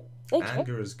good.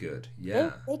 Anger is good.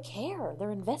 Yeah. They care.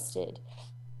 They're invested.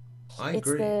 I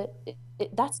agree.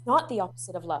 That's not the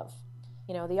opposite of love.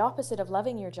 The opposite of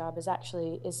loving your job is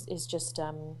actually is just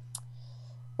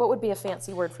what would be a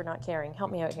fancy word for not caring? Help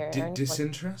me out here, Aaron.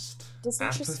 Disinterest?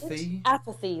 Apathy?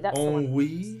 Apathy, that's the one.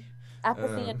 Ennui?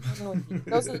 Apathy and ennui.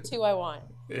 Those are the two I want.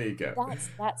 There you go.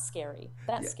 That's scary.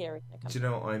 That's scary. Do you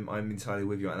know, I'm entirely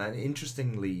with you. And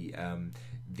interestingly,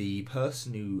 the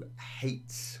person who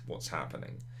hates what's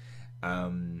happening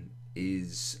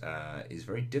is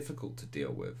very difficult to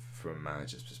deal with from a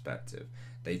manager's perspective.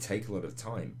 They take a lot of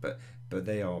time, but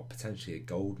they are potentially a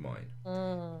gold mine.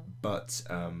 But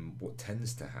what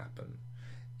tends to happen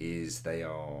is they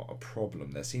are a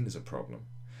problem. They're seen as a problem.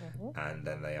 And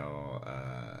then they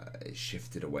are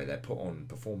shifted away. They're put on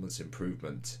performance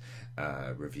improvement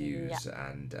reviews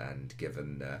and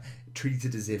given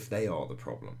treated as if they are the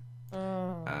problem.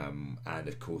 And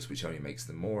of course, which only makes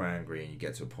them more angry, and you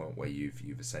get to a point where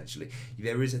you've essentially,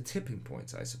 there is a tipping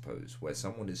point, I suppose, where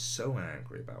someone is so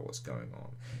angry about what's going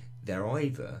on, they're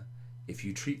either, if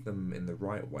you treat them in the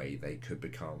right way, they could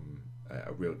become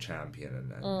a real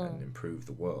champion and improve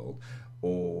the world,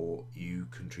 or you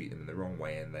can treat them in the wrong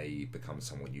way and they become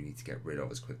someone you need to get rid of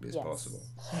as quickly as possible.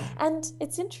 Yes. And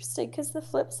it's interesting because the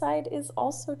flip side is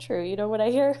also true. You know, when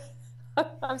I hear,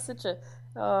 I'm such a,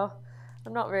 oh,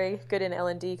 I'm not very good in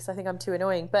L&D because I think I'm too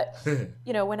annoying. But,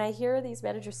 you know, when I hear these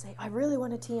managers say, I really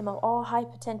want a team of all high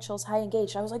potentials, high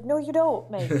engaged, I was like, no, you don't,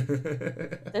 mate.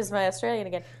 There's my Australian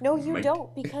again. No, you Mate.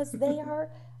 don't, because they are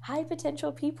high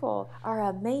potential people, are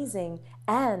amazing,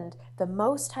 and the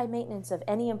most high maintenance of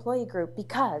any employee group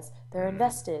because they're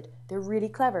invested, they're really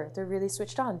clever, they're really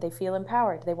switched on, they feel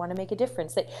empowered, they want to make a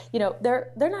difference. They, you know,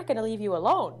 they're not going to leave you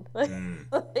alone.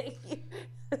 Absolutely.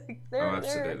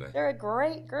 They're a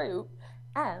great group,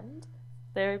 and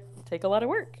they take a lot of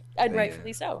work, and They,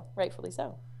 rightfully so. Rightfully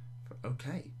so.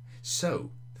 Okay. So,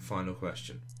 final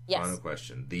question. Yes. Final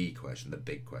question. The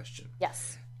big question.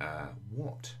 Yes.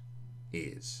 What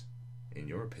is, in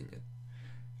your opinion,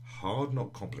 hard,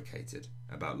 not complicated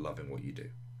about loving what you do?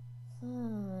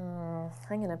 I'm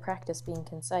going to practice being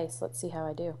concise. Let's see how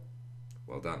I do.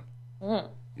 Well done.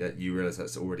 Yeah, you realise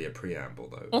that's already a preamble,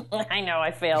 though. I know,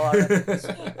 I fail on it.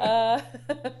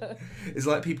 It's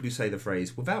like people who say the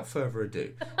phrase, without further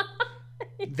ado.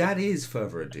 That is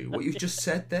further ado. What you've just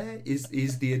said there is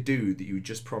the ado that you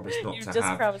just promised not You to just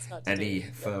have promised not to any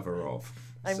do. further of.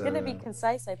 I'm So, going to be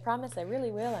concise. I promise. I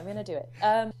really will. I'm going to do it.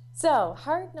 So,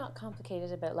 hard, not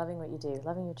complicated about loving what you do,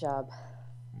 loving your job.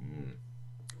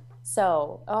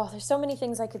 So, there's so many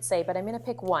things I could say, but I'm going to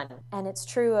pick one. And it's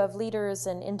true of leaders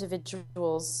and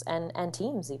individuals and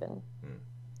teams even.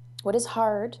 What is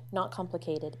hard, not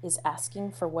complicated, is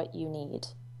asking for what you need.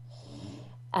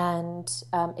 And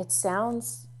it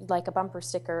sounds like a bumper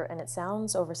sticker and it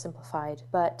sounds oversimplified,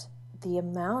 but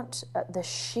the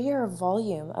sheer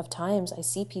volume of times I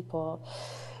see people,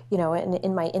 you know,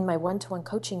 in my one-to-one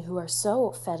coaching who are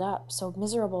so fed up, so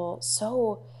miserable,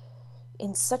 so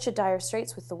in such a dire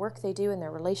straits with the work they do and their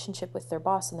relationship with their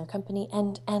boss and their company.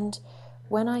 And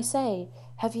when I say,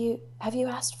 have you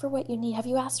asked for what you need? Have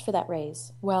you asked for that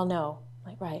raise? Well, no.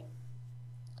 I'm like, right.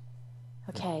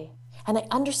 Okay. And I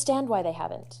understand why they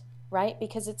haven't, right?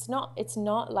 Because it's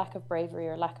not lack of bravery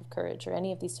or lack of courage or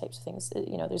any of these types of things.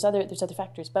 You know, there's other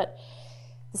factors, but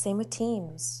the same with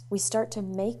teams. We start to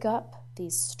make up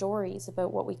these stories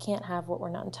about what we can't have, what we're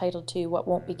not entitled to, what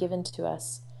won't be given to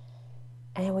us.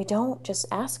 And we don't just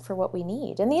ask for what we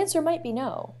need. And the answer might be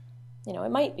no. You know, it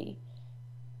might be.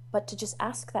 But to just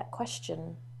ask that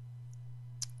question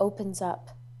opens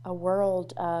up a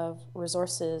world of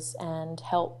resources and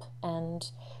help and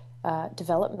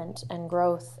development and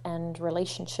growth and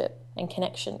relationship and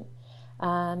connection.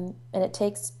 And it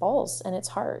takes balls and it's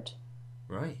hard.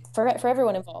 right. For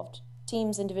everyone involved.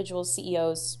 Teams, individuals,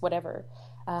 CEOs, whatever.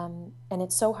 And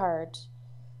it's so hard.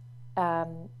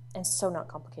 And so not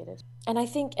complicated. And I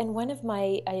think, and one of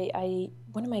my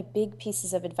big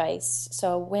pieces of advice.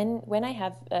 So when I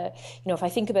have, if I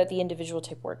think about the individual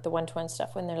type work, the one-to-one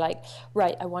stuff, when they're like,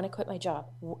 right, I want to quit my job.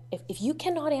 If you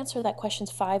cannot answer that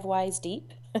question's 5 whys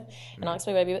deep, and I'll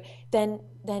explain what I mean,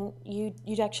 then you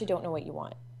actually don't know what you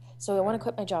want. So I want to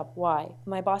quit my job. Why?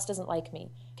 My boss doesn't like me.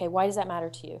 Okay, why does that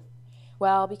matter to you?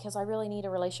 Well, because I really need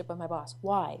a relationship with my boss.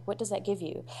 Why? What does that give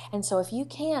you? And so if you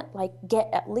can't get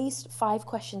at least 5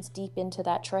 questions deep into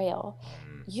that trail,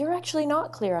 you're actually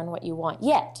not clear on what you want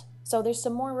yet. So there's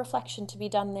some more reflection to be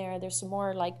done there. There's some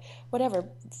more whatever,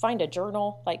 find a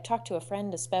journal, talk to a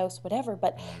friend, a spouse, whatever,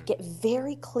 but get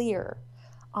very clear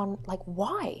on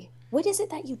why? What is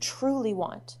it that you truly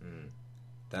want?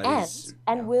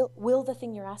 And will the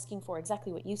thing you're asking for,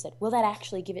 exactly what you said, will that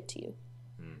actually give it to you?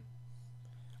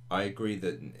 I agree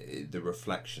that the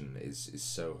reflection is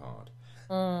so hard,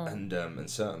 and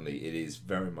certainly it is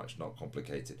very much not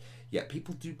complicated. Yet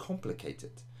people do complicate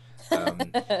it.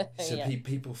 So Yeah.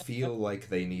 people feel like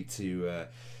they need to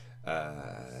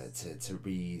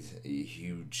read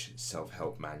huge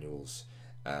self-help manuals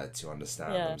to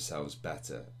understand themselves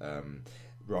better,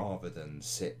 rather than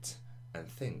sit and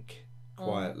think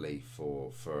quietly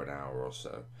for an hour or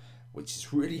so, which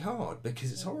is really hard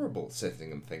because it's horrible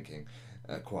sitting and thinking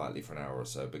quietly for an hour or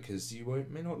so, because you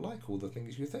may not like all the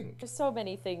things you think. There's so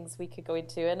many things we could go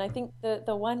into, and I think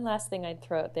the one last thing I'd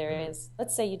throw out there is,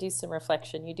 let's say you do some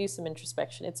reflection, you do some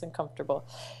introspection, it's uncomfortable.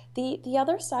 The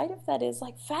other side of that is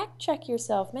fact check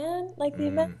yourself, man. The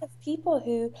amount of people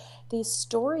who, these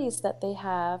stories that they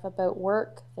have about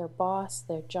work, their boss,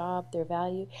 their job, their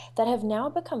value, that have now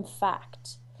become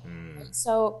fact.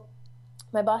 So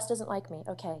my boss doesn't like me.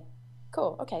 Okay,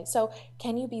 cool. Okay, so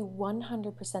can you be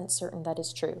 100% certain that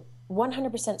is true?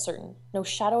 100% certain, no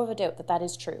shadow of a doubt that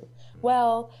is true.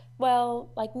 Well,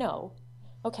 no.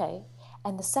 Okay.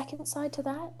 And the second side to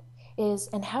that is,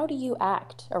 and how do you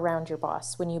act around your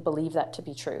boss when you believe that to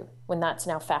be true, when that's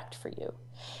now fact for you?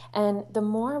 And the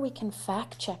more we can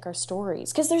fact check our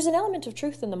stories, because there's an element of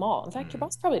truth in them all. In fact, your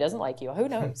boss probably doesn't like you. Who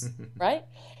knows, right?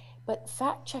 But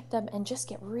fact check them and just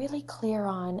get really clear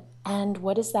on, and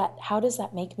what is that? How does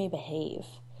that make me behave?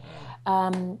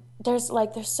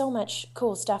 There's so much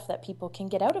cool stuff that people can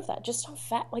get out of that. Just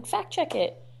don't fact check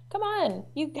it. Come on,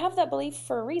 you have that belief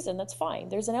for a reason. That's fine.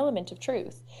 There's an element of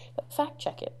truth, but fact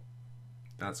check it.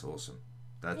 That's awesome.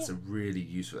 That's Yeah. a really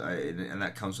useful, and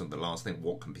that comes from the last thing.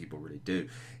 What can people really do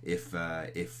if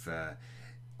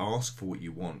ask for what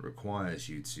you want requires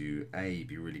you to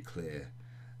be really clear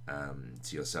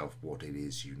to yourself what it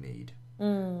is you need,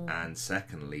 and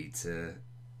secondly to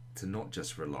not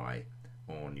just rely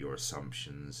on your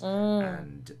assumptions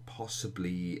and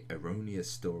possibly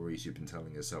erroneous stories you've been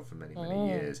telling yourself for many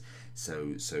years.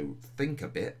 So think a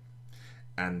bit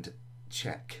and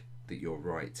check that you're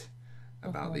right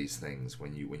about these things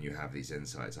when you have these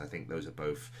insights. I think those are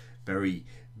both very,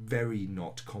 very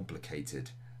not complicated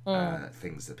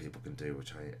things that people can do,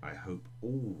 which I hope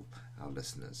all our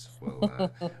listeners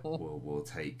will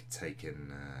take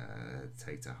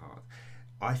to heart.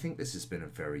 I think this has been a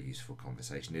very useful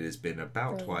conversation. It has been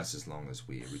about twice as long as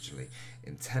we originally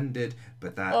intended,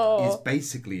 but that is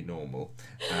basically normal.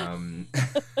 Oh,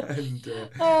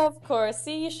 of course.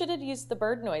 See, you should have used the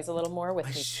bird noise a little more with I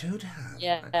me. should have.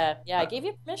 Yeah, I gave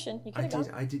you permission. You could I have did.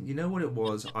 gone. I did. You know what it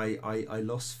was? I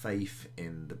lost faith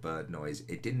in the bird noise.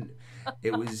 It didn't.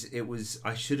 It was. It was.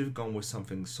 I should have gone with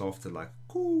something softer, like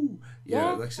coo.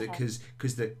 Yeah, like because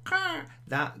the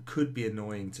that could be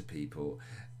annoying to people.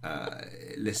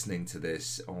 Listening to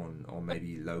this on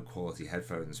maybe low quality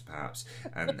headphones perhaps,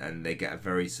 and they get a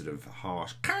very sort of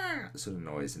harsh sort of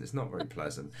noise, and it's not very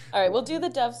pleasant. All right, we'll do the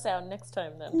dove sound next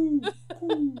time then.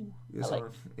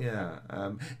 Yeah.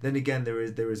 Then again,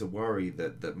 there is a worry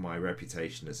that my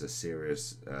reputation as a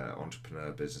serious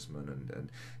entrepreneur, businessman,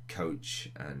 and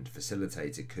coach and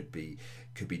facilitator could be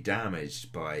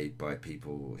damaged by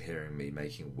people hearing me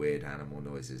making weird animal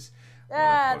noises.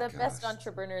 The best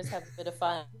entrepreneurs have a bit of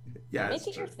fun. Yeah, Make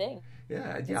it your thing.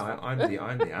 I'm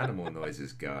the animal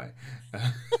noises guy.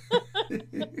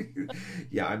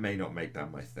 Yeah, I may not make that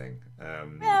my thing.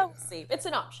 Well, we'll see. It's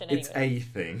an option anyway. It's a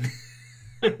thing.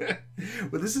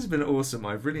 Well, this has been awesome.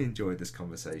 I've really enjoyed this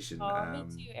conversation. Oh,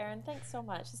 me too, Aaron. Thanks so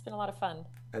much. It's been a lot of fun.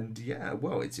 And yeah,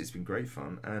 well, it's been great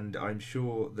fun, and I'm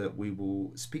sure that we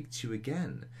will speak to you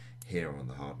again here on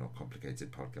the Hard Not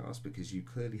Complicated podcast, because you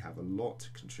clearly have a lot to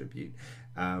contribute.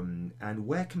 And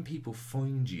where can people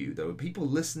find you? Though people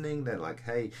listening, they're like,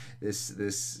 hey,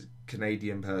 this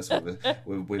Canadian person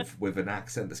with an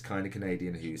accent that's kind of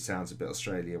Canadian, who sounds a bit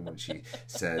Australian when she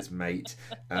says mate,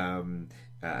 and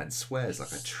swears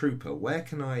like a trooper. Where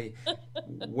can I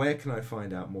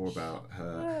find out more about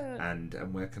her, and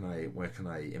where can I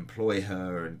employ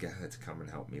her and get her to come and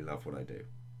help me love what I do?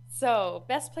 So,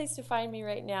 best place to find me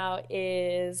right now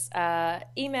is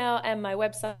email and my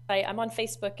website. I'm on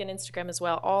Facebook and Instagram as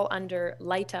well, all under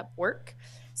Light Up Work.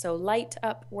 So,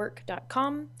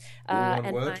 lightupwork.com. All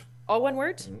one word? All one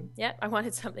word? Mm-hmm. Yeah, I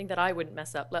wanted something that I wouldn't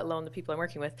mess up, let alone the people I'm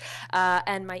working with.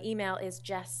 And my email is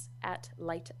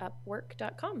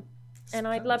jess@lightupwork.com. And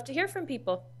I'd love to hear from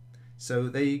people. So,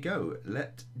 there you go.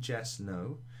 Let Jess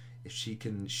know if she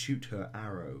can shoot her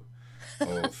arrow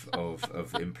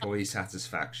of employee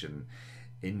satisfaction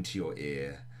into your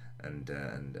ear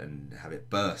and have it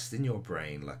burst in your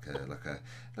brain like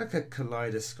a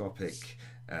kaleidoscopic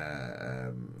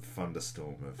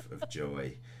thunderstorm of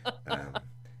joy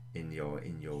in your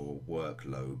work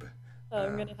lobe. Oh,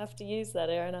 I'm gonna have to use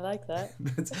that, Aaron. I like that.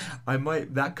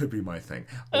 That could be my thing.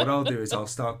 What I'll do is I'll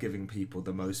start giving people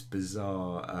the most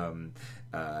bizarre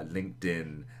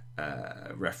LinkedIn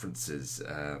references.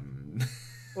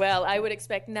 Well, I would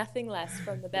expect nothing less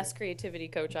from the best creativity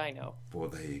coach I know. Well,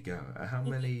 there you go. How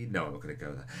many? No, I'm not going to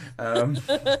go there.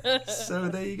 So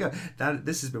there you go.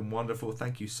 This has been wonderful.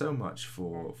 Thank you so much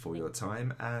for your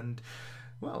time, and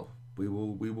well, we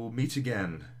will meet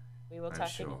again. We will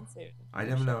talk again soon. I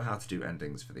never know how to do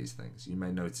endings for these things. You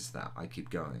may notice that I keep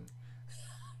going.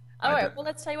 All right. Well,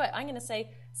 let's tell you what. I'm going to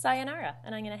say sayonara,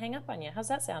 and I'm going to hang up on you. How's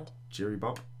that sound? Cheery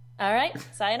bop. All right.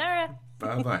 Sayonara.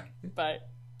 Bye-bye. Bye.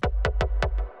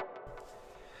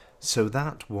 So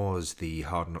that was the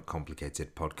Hard Not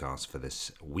Complicated podcast for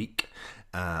this week.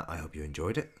 I hope you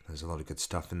enjoyed it. There's a lot of good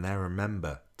stuff in there.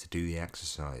 Remember to do the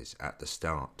exercise at the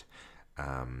start.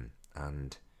 And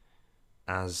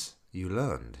as you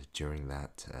learned during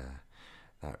that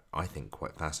I think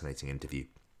quite fascinating interview,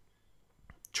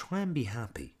 try and be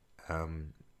happy.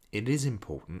 It is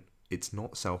important. It's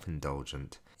not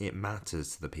self-indulgent. it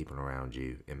matters to the people around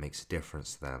you. It makes a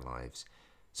difference to their lives.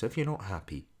 So if you're not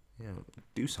happy,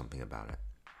 do something about it.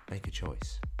 Make a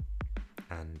choice.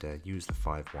 And use the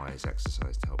 5 whys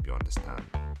exercise to help you understand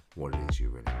what it is you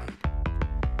really need.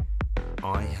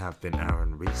 I have been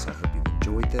Aaron Rees. I hope you've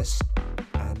enjoyed this,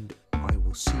 and I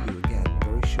will see you again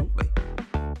very shortly.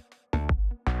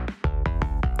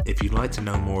 If you'd like to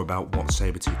know more about what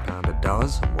Sabertooth Panda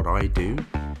does and what I do,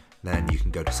 then you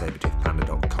can go to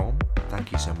sabertoothpanda.com.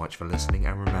 Thank you so much for listening,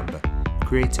 and remember,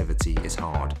 creativity is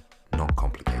hard, not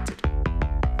complicated.